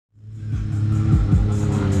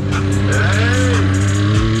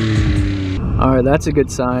Alright, that's a good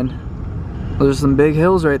sign. There's some big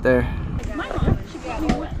hills right there.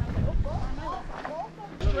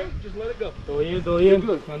 Just let it go. You're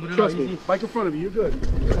good. Trust me. Bike in front of you. You're good.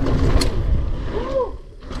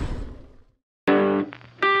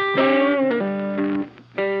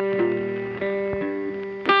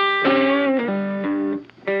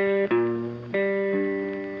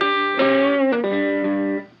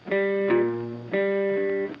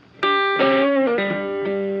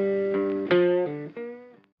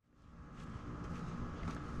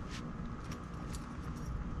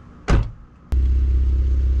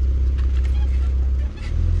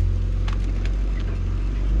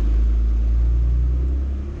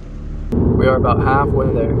 We are about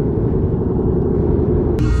halfway there.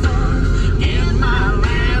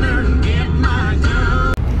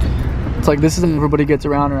 It's like this is how everybody gets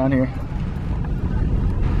around here.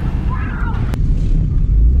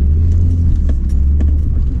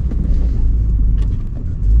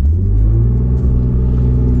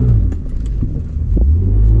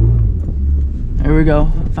 There we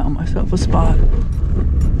go. I found myself a spot.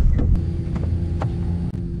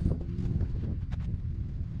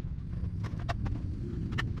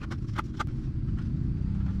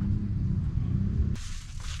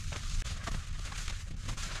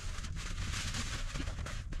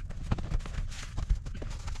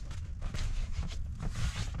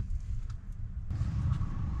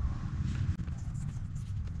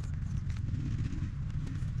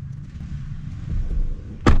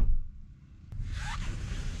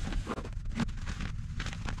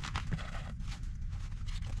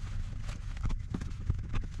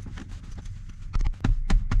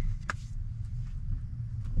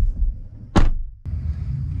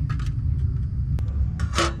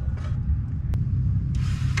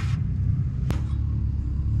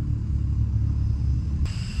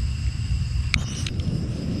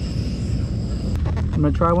 I'm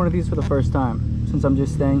gonna try one of these for the first time. Since I'm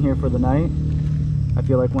just staying here for the night, I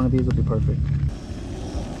feel like one of these will be perfect.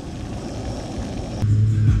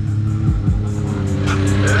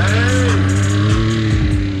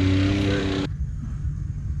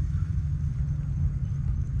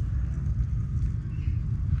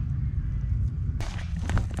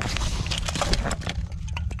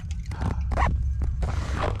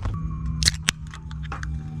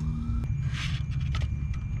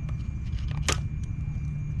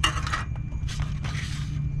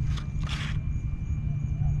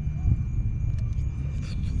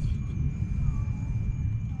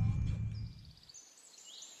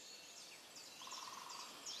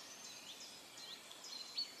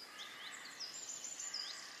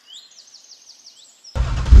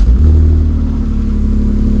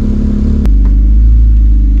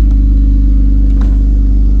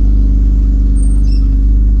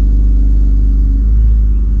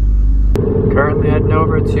 Currently heading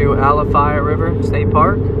over to Alafia River State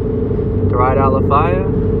Park to ride Alafia,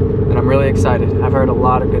 and I'm really excited. I've heard a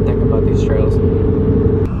lot of good things about these trails.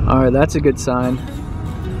 Alright, that's a good sign.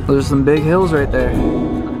 There's some big hills right there.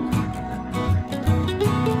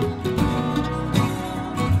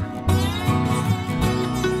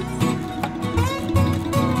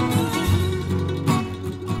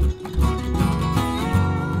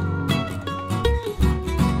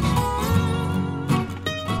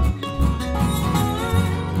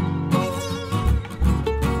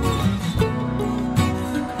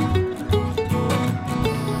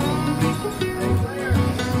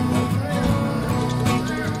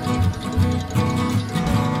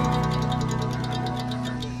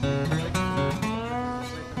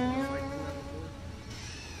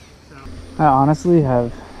 I honestly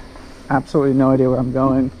have absolutely no idea where I'm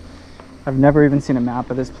going. I've never even seen a map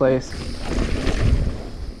of this place.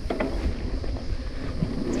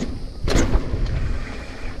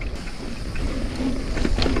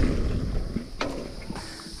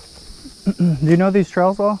 Do you know these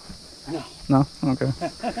trails well? No. No? Okay.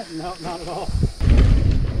 No, not at all.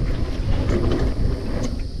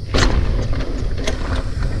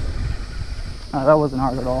 That wasn't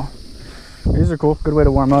hard at all. These are cool. Good way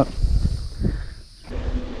to warm up.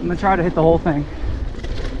 I'm gonna try to hit the whole thing.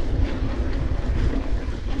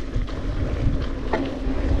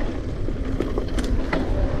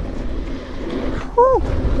 Whew.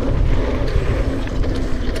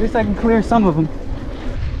 At least I can clear some of them.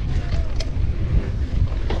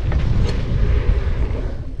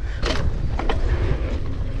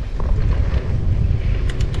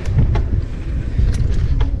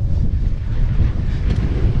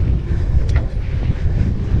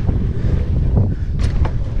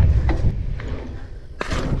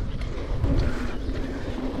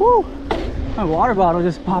 Woo! My water bottle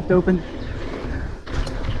just popped open.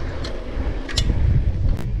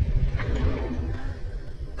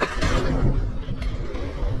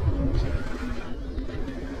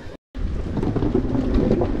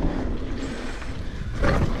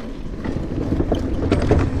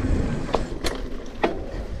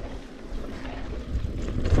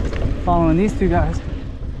 following these two guys.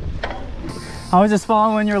 I was just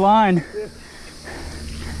following your line.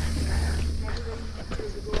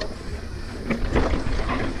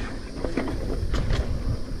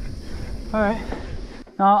 All right,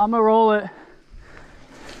 now I'm gonna roll it.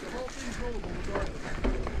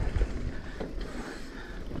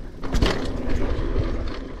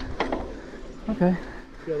 Okay.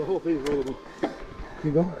 Yeah, the whole thing's rollable.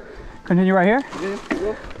 You go. Continue right here? Yeah,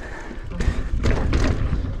 go.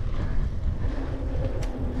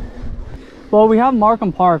 Well, we have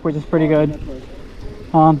Markham Park, which is pretty good.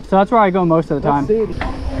 So that's where I go most of the time. You're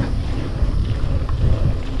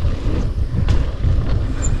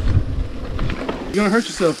gonna hurt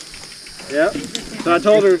yourself. Yep. So I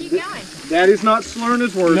told her Daddy's not slurring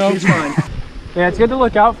his words. No. She's fine. Yeah, it's good to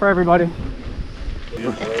look out for everybody.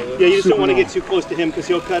 Yeah, you just don't want to get too close to him because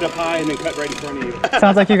he'll cut up high and then cut right in front of you.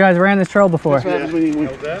 Sounds like you guys ran this trail before. You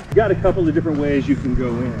got a couple of different ways you can go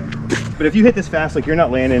in. But if you hit this fast, like you're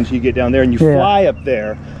not landing until you get down there and you fly up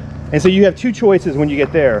there. And so you have two choices when you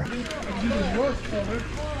get there.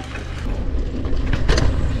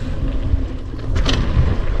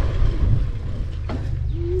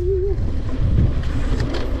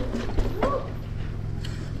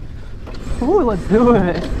 Ooh, let's do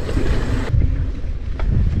it.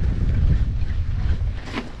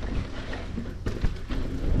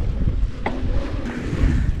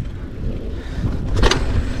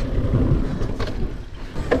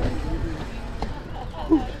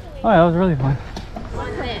 Oh, yeah, that was really fun.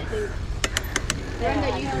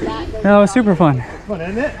 Yeah, that was super fun. Fun,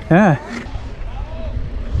 isn't it? Yeah.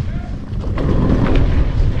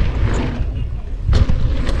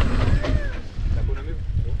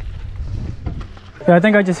 Yeah, I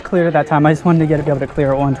think I just cleared it that time. I just wanted to be able to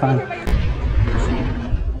clear it one time.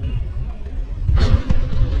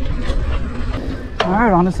 All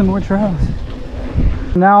right, on to some more trails.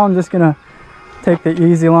 Now I'm just gonna take the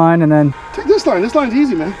easy line and then... Take this line. This line's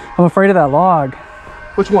easy, man. I'm afraid of that log.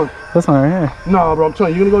 Which one? This one right here. No, bro, I'm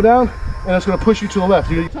telling you, you're gonna go down and it's gonna push you to the left.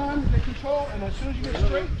 You're gonna time, take control, and as soon as you get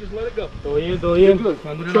straight, just let it go. You're good.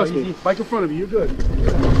 Trust me. Bike in front of you, you're good.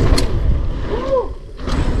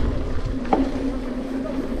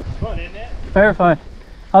 Fun, isn't it? Very fun.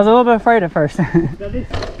 I was a little bit afraid at first.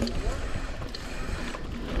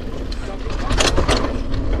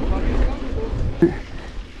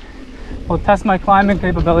 We'll test my climbing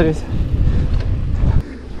capabilities.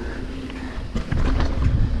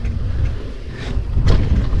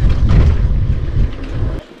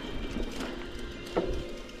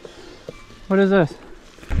 What is this?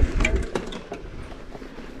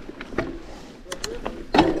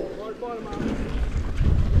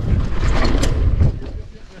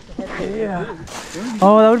 Yeah.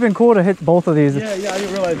 Oh, that would have been cool to hit both of these. Yeah, I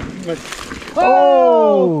didn't realize.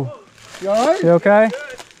 Oh! You alright? You okay?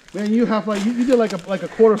 Man, you have like you did like a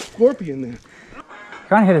quarter scorpion there.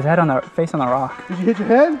 Kind of hit his head on the face on the rock. Did you hit your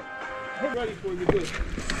head? Ready for you, good.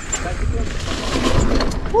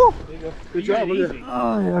 Woo. There you go. Good job. Look at it.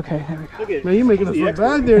 Oh, yeah, okay, there we go. Look at Man, you're making us look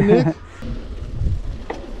bad there, Nick.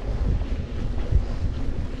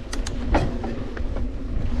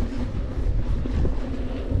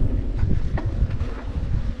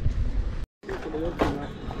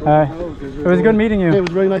 It was good meeting you. Hey, it was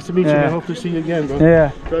very nice to meet you. I hope to see you again, bro.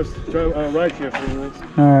 Yeah. Drive ride share for you.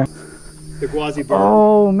 All right. The Gwazi bird.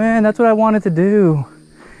 Oh man, that's what I wanted to do.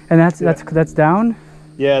 And that's down?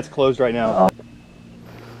 Yeah, it's closed right now.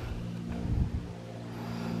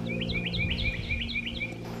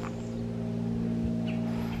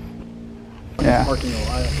 Yeah.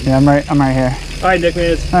 Yeah, I'm right here. All right, Nick,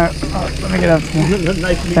 man. All right, let me get up.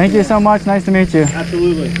 Nice to meet you. Thank you so much. Nice to meet you.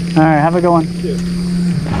 Absolutely. All right, have a good one.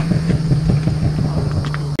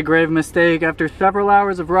 A grave mistake. After several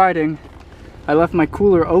hours of riding, I left my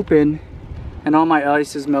cooler open and all my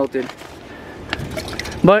ice is melted.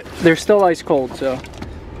 But they're still ice cold, so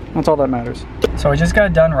that's all that matters. So I just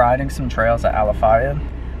got done riding some trails at Alafia.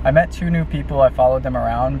 I met two new people. I followed them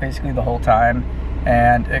around basically the whole time,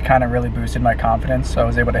 and it kind of really boosted my confidence. So I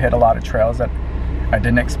was able to hit a lot of trails that I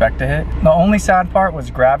didn't expect to hit. The only sad part was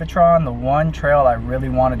Gravitron. The one trail I really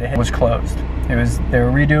wanted to hit was closed. They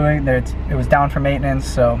were redoing it was down for maintenance,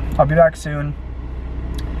 so I'll be back soon.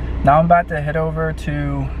 Now I'm about to head over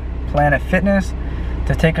to Planet Fitness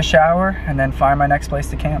to take a shower and then find my next place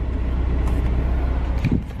to camp.